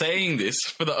I'm saying this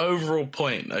for the overall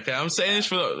point, okay? I'm saying this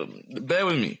bear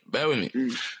with me.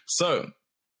 So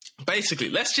basically,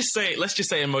 let's just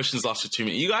say emotions last for 2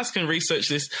 minutes. You guys can research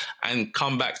this and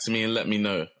come back to me and let me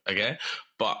know, okay?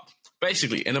 But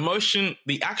basically, an emotion,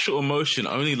 the actual emotion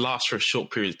only lasts for a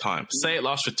short period of time. Say it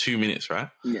lasts for 2 minutes, right?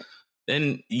 Yeah.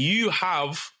 Then you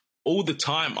have all the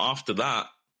time after that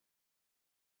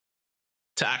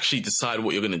to actually decide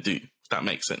what you're going to do, if that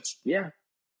makes sense. Yeah.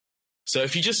 So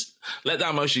if you just let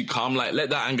that emotion calm, like let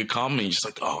that anger calm, and you're just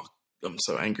like, oh, I'm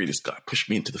so angry, this guy pushed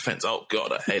me into the fence. Oh,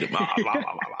 God, I hate him. Blah, blah, blah,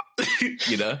 blah.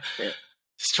 You know? Yeah.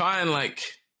 Just try and like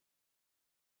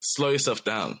slow yourself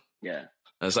down. Yeah.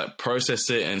 And it's like process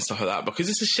it and stuff like that, because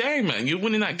it's a shame, man. You're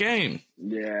winning that game.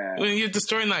 Yeah. When you're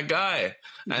destroying that guy,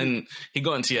 and he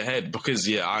got into your head, because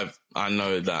I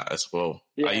know that as well.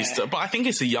 Yeah. I used to, but I think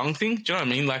it's a young thing. Do you know what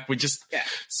I mean? Like we're just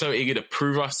so eager to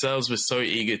prove ourselves. We're so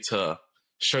eager to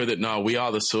show that no, we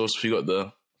are the source. We got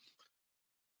the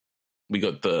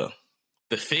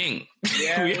thing.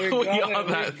 Yeah, we are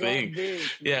that thing.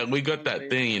 Yeah, we got that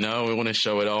thing. You know, we want to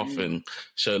show it off and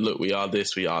show, look, we are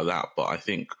this, we are that. But I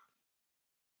think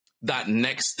that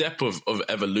next step of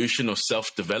evolution or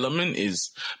self-development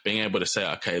is being able to say,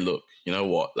 okay, look, you know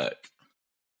what? Like,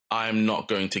 I'm not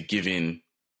going to give in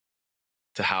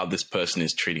to how this person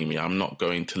is treating me. I'm not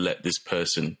going to let this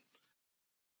person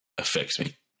affect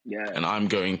me. Yeah. And I'm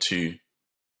going to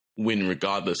win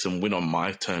regardless and win on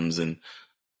my terms. And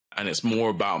it's more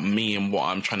about me and what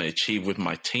I'm trying to achieve with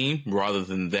my team rather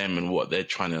than them and what they're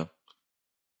trying to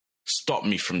stop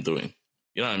me from doing.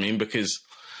 You know what I mean? Because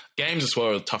games as well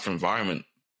are a tough environment.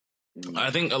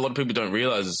 I think a lot of people don't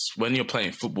realize is when you're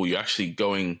playing football, you're actually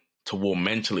going to war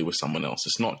mentally with someone else.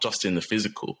 It's not just in the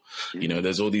physical. You know,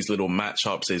 there's all these little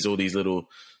matchups. There's all these little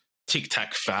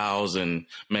tic-tac fouls, and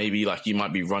maybe like you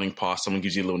might be running past, someone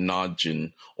gives you a little nudge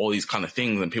and all these kind of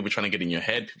things, and people trying to get in your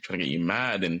head, people trying to get you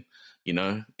mad. And, you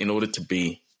know, in order to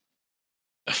be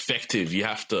effective, you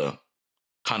have to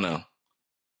kind of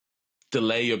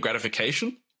delay your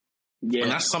gratification. Yeah.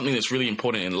 And that's something that's really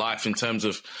important in life in terms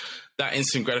of that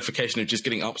instant gratification of just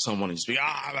getting up someone and just be,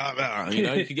 blah, blah. You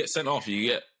know, you could get sent off, you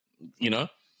get, you know.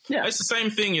 Yeah. It's the same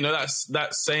thing, you know, that's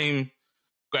that same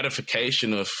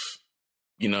gratification of,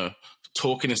 you know,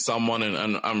 talking to someone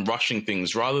and rushing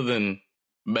things rather than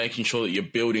making sure that you're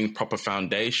building proper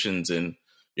foundations and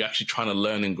you're actually trying to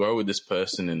learn and grow with this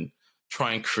person and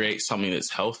try and create something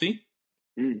that's healthy.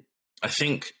 I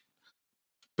think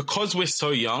because we're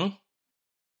so young,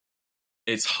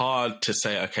 it's hard to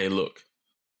say, okay, look,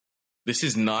 this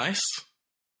is nice,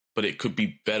 but it could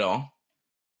be better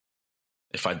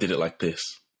if I did it like this.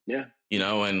 Yeah. You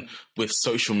know, and with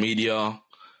social media,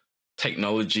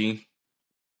 technology,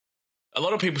 a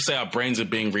lot of people say our brains are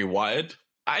being rewired.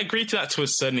 I agree to that to a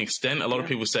certain extent. A lot of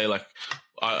people say like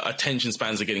our attention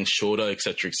spans are getting shorter, et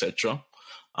cetera, et cetera.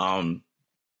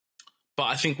 But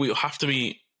I think we have to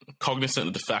be cognizant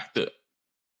of the fact that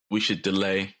we should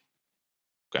delay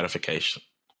gratification.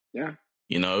 Yeah.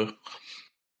 You know,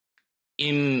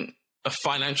 in a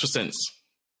financial sense,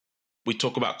 we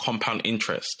talk about compound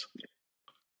interest,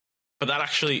 but that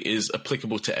actually is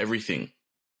applicable to everything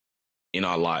in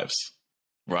our lives,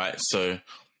 right? So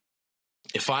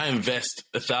if I invest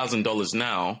 $1,000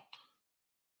 now,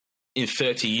 in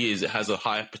 30 years, it has a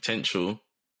higher potential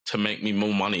to make me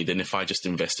more money than if I just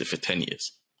invested for 10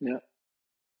 years. Yeah.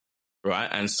 Right.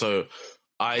 And so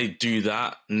I do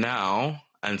that now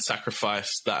and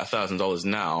sacrifice that $1,000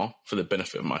 now for the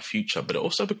benefit of my future. But it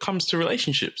also becomes to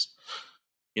relationships.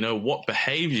 You know, what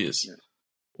behaviors,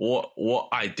 what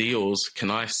ideals can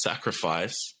I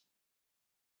sacrifice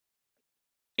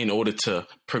in order to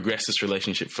progress this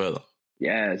relationship further?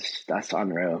 Yes, that's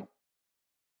unreal.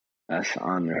 That's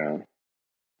unreal.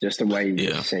 Just the way you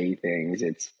just see things.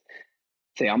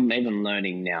 I'm even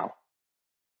learning now.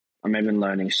 I'm even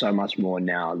learning so much more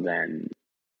now than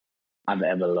I've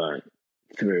ever learned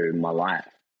through my life.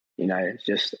 You know, it's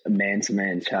just a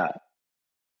man-to-man chat,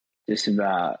 just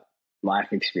about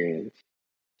life experience,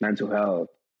 mental health,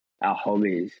 our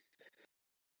hobbies.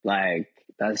 Like,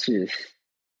 that's just,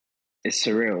 it's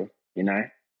surreal, you know?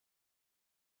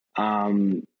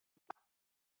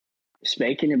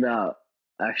 Speaking about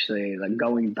actually, like,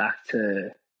 going back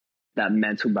to that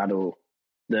mental battle,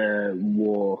 the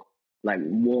war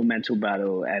mental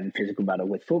battle and physical battle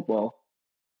with football,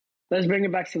 let's bring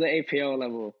it back to the APL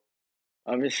level.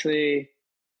 Obviously,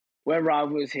 we're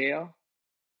rivals here.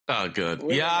 Oh, good.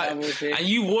 Yeah, and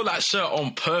you wore that shirt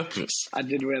on purpose. I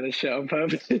did wear the shirt on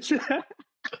purpose.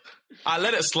 I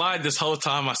let it slide this whole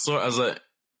time. I saw it. I was like,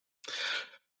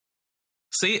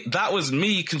 see, that was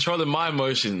me controlling my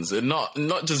emotions and not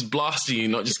just blasting you,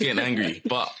 not just getting angry.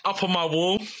 But up on my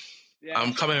wall,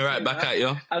 I'm coming right back at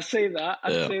you. I see that.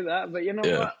 I see that. But you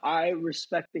know what? I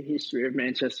respect the history of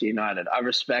Manchester United. I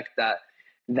respect that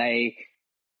they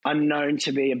are known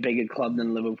to be a bigger club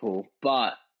than Liverpool.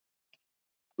 But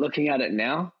looking at it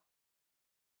now,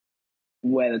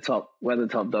 we're the top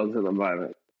dogs at the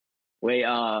moment. We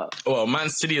are. Well, Man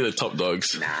City are the top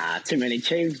dogs. Nah, too many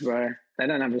teams, bro. They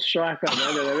don't have a striker. They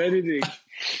don't have anything.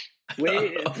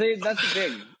 See, that's the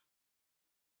thing.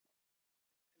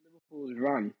 Liverpool's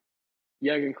run.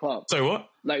 Jurgen Klopp. So what?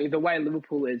 Like the way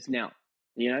Liverpool is now.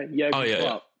 You know, Jurgen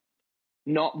Klopp.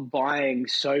 Not buying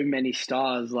so many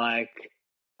stars. Like,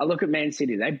 I look at Man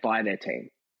City. They buy their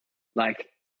team. Like,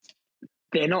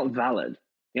 they're not valid.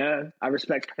 You know, I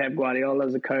respect Pep Guardiola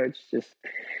as a coach. Just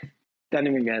don't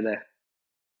even go there.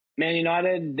 Man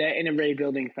United, they're in a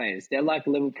rebuilding phase. They're like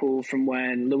Liverpool from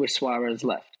when Luis Suarez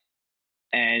left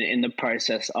and in the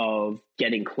process of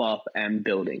getting Klopp and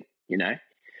building, you know.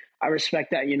 I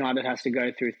respect that United has to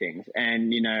go through things.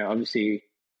 And, you know, obviously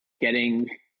getting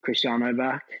Cristiano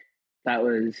back,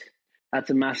 that's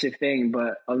a massive thing.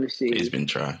 But obviously he's been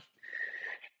trying.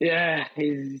 Yeah,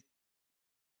 he's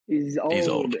old. He's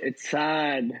old. It's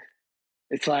sad.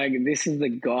 It's like, this is the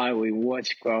guy we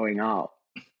watched growing up.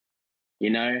 You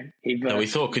know, that we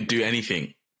thought could do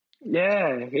anything.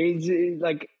 Yeah, he's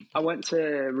like, I went to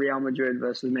Real Madrid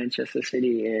versus Manchester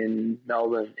City in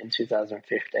Melbourne in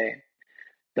 2015.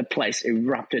 The place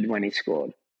erupted when he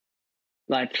scored.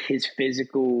 Like, his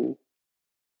physical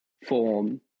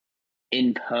form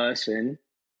in person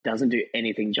doesn't do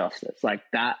anything justice. Like,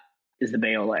 that is the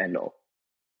be all and end all.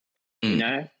 You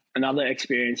know, another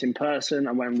experience in person.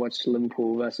 I went and watched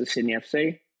Liverpool versus Sydney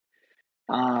FC.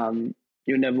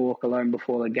 You'll never walk alone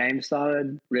before the game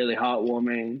started. Really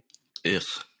heartwarming.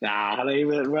 Yes. Nah,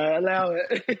 leave it, bro. Allow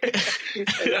it.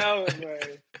 Allow it, bro.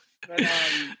 But,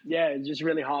 yeah, just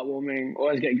really heartwarming.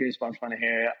 Always get goosebumps when I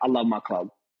hear it. I love my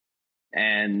club.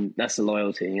 And that's the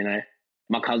loyalty, you know.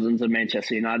 My cousins are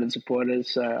Manchester United supporters,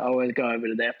 so I always go over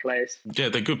to their place. Yeah,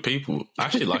 they're good people. I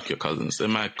actually like your cousins. They're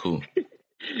mad cool.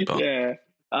 But... yeah.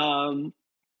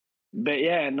 But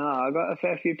yeah, no, I got a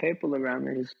fair few people around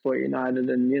me who support United,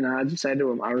 and, you know, I just say to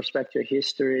them, I respect your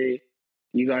history.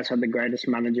 You guys have the greatest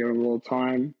manager of all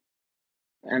time.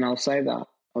 And I'll say that.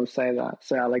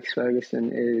 Sir Alex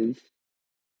Ferguson is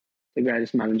the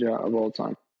greatest manager of all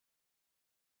time.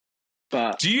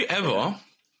 But do you ever,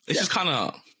 this is kind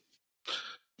of,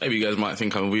 maybe you guys might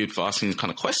think I'm weird for asking these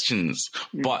kind of questions,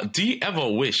 but do you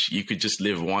ever wish you could just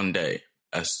live one day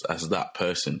as that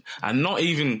person and not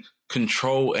even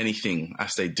control anything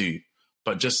as they do,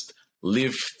 but just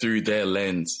live through their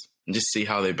lens and just see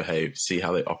how they behave, see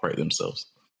how they operate themselves?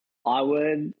 I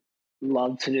would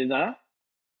love to do that.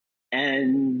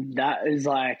 And that is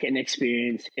like an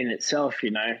experience in itself,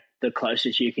 you know. The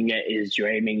closest you can get is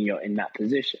dreaming you're in that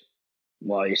position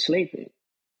while you're sleeping.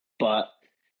 But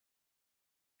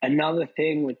another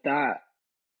thing with that,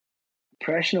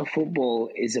 professional football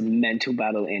is a mental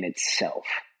battle in itself.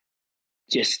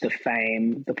 Just the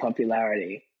fame, the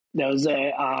popularity. There was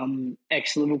a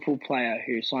ex-Liverpool player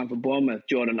who signed for Bournemouth,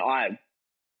 Jordan Ibe,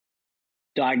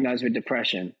 diagnosed with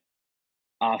depression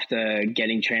after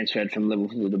getting transferred from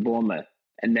Liverpool to Bournemouth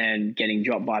and then getting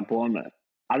dropped by Bournemouth.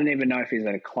 I don't even know if he's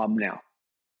at a club now.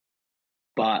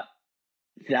 But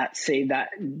that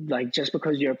like just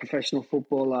because you're a professional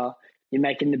footballer, you're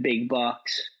making the big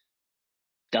bucks,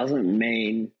 doesn't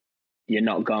mean you're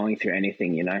not going through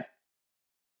anything, you know?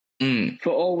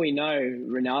 For all we know,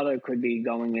 Ronaldo could be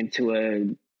going into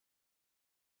a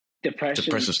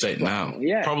depressive state now.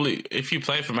 Yeah. Probably, if you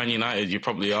play for Man United, you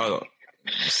probably are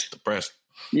just depressed.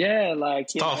 Yeah, like,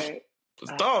 it's tough.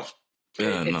 It's tough.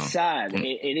 Yeah, it's sad.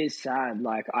 It is sad.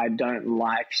 Like, I don't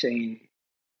like seeing,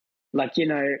 like, you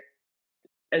know,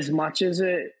 as much as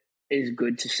it is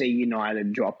good to see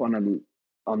United drop on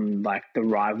like the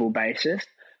rival basis,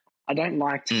 I don't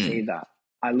like to see that.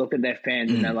 I look at their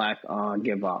fans and they're like, "Oh,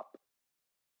 give up,"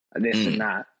 this and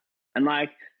that, and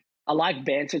like I like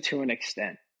banter to an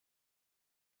extent.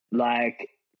 Like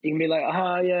you can be like,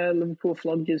 "Oh yeah, Liverpool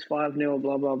flogged us 5-0,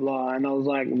 blah blah blah," and I was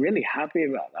like really happy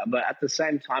about that. But at the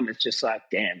same time, it's just like,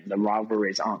 damn, the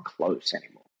rivalries aren't close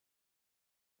anymore.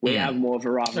 We have more of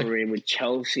a rivalry with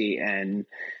Chelsea and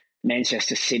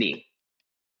Manchester City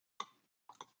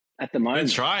at the moment.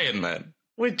 We're trying, man.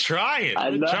 We're trying.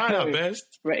 We're trying our best.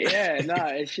 But yeah, no,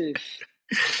 it's just...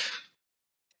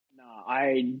 No,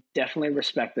 I definitely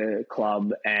respect the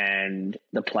club and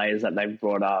the players that they've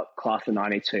brought up. Class of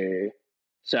 92,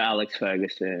 Sir Alex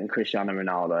Ferguson, Cristiano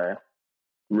Ronaldo,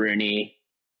 Rooney.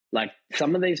 Like,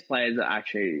 some of these players are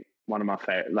actually one of my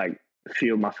favorite, like, a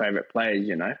few of my favorite players,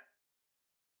 you know?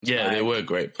 Yeah, they were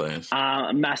great players.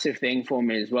 A massive thing for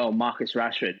me as well, Marcus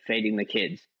Rashford feeding the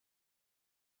kids.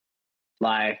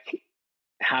 Like,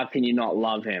 how can you not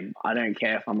love him? I don't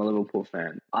care if I'm a Liverpool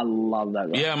fan. I love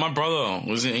that guy. Yeah, my brother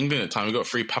was in England at the time. We got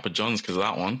free Papa John's because of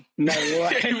that one. No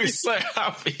way. He was so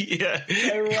happy. Yeah.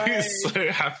 No way. He was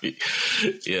so happy.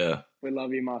 Yeah. We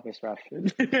love you, Marcus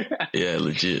Rashford. Yeah,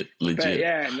 legit. But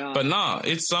yeah, no. But nah,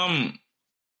 it's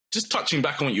just touching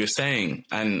back on what you were saying,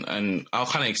 and I'll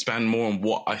kind of expand more on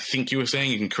what I think you were saying.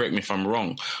 You can correct me if I'm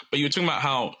wrong. But you were talking about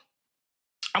how,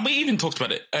 and we even talked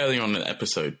about it earlier on in the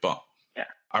episode, but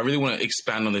I really want to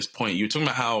expand on this point. You were talking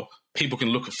about how people can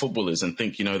look at footballers and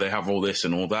think, they have all this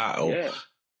and all that. Or,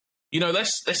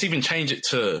 let's even change it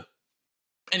to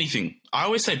anything. I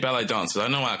always say ballet dancers. I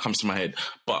know why it comes to my head,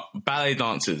 but ballet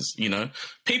dancers,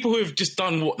 people who have just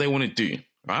done what they want to do,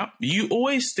 right? You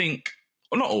always think,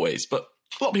 or not always, but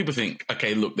a lot of people think,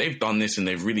 okay, look, they've done this and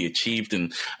they've really achieved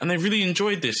and they've really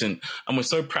enjoyed this and we're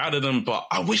so proud of them, but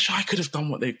I wish I could have done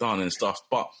what they've done and stuff.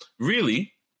 But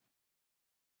really,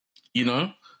 you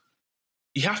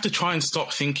have to try and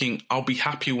stop thinking, I'll be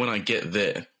happy when I get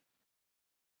there.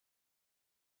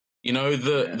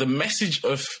 The message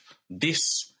of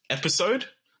this episode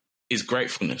is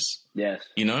gratefulness. Yes.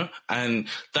 And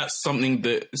that's something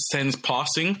that sends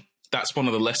passing. That's one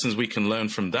of the lessons we can learn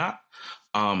from that.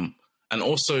 And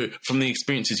also from the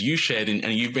experiences you shared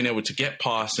and you've been able to get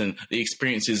past and the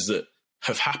experiences that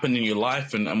have happened in your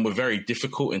life and were very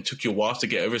difficult and took you a while to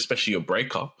get over, especially your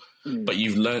breakup, but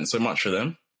you've learned so much from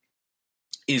them,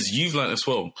 is you've learned as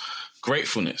well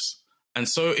gratefulness. And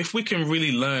so if we can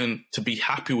really learn to be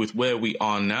happy with where we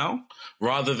are now,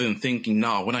 rather than thinking,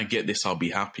 nah, when I get this, I'll be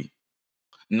happy.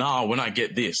 Nah, when I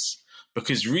get this.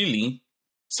 Because really,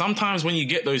 sometimes when you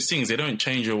get those things, they don't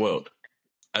change your world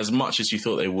as much as you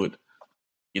thought they would.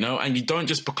 And you don't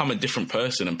just become a different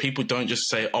person and people don't just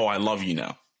say, oh, I love you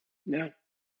now. Yeah.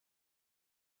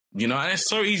 And it's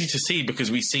so easy to see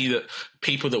because we see that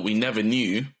people that we never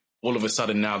knew, all of a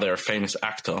sudden now they're a famous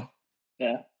actor.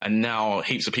 Yeah. And now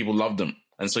heaps of people love them.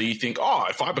 And so you think, oh,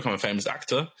 if I become a famous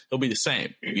actor, it'll be the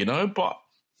same, But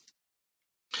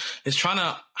it's trying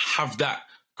to have that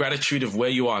gratitude of where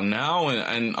you are now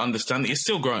and understand that you're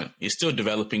still growing. You're still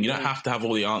developing. You don't have to have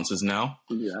all the answers now.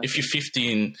 Yeah. If you're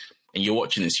 50 and you're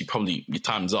watching this, your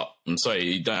time's up. I'm sorry,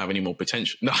 you don't have any more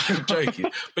potential. No, I'm joking.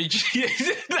 But I'm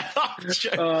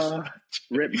joking.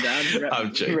 Rip dad.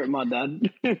 I'm joking. Rip my dad.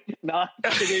 No.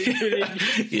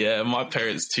 Yeah, my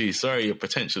parents too. Sorry, your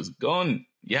potential's gone.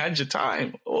 You had your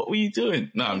time. What were you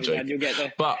doing? No, I'm joking. You'll get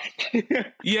there. But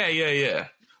yeah.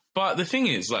 But the thing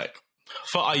is, like,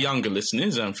 for our younger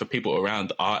listeners and for people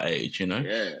around our age,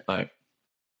 like,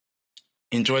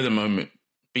 enjoy the moment.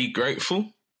 Be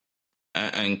grateful.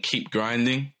 And keep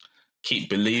grinding, keep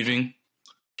believing,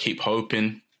 keep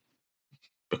hoping,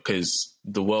 because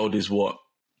the world is what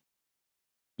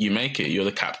you make it. You're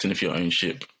the captain of your own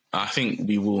ship. I think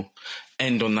we will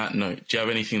end on that note. Do you have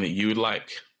anything that you would like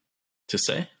to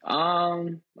say?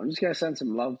 I'm just going to send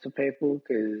some love to people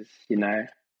because,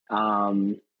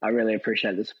 I really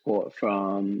appreciate the support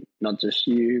from not just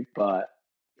you, but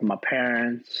from my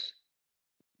parents,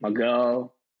 my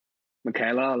girl,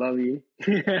 Michaela, I love you.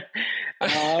 That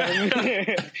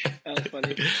was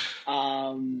funny.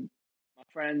 My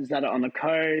friends that are on the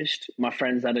coast, my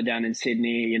friends that are down in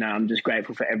Sydney. You know, I'm just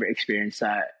grateful for every experience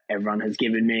that everyone has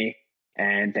given me.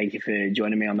 And thank you for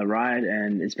joining me on the ride.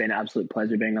 And it's been an absolute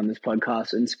pleasure being on this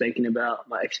podcast and speaking about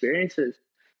my experiences.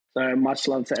 So much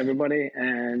love to everybody,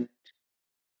 and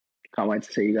can't wait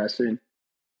to see you guys soon.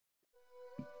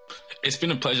 It's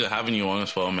been a pleasure having you on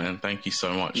as well, man. Thank you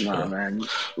so much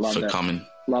for coming.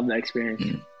 Love the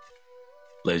experience.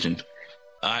 Legend.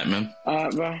 All right, man. All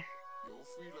right, bro.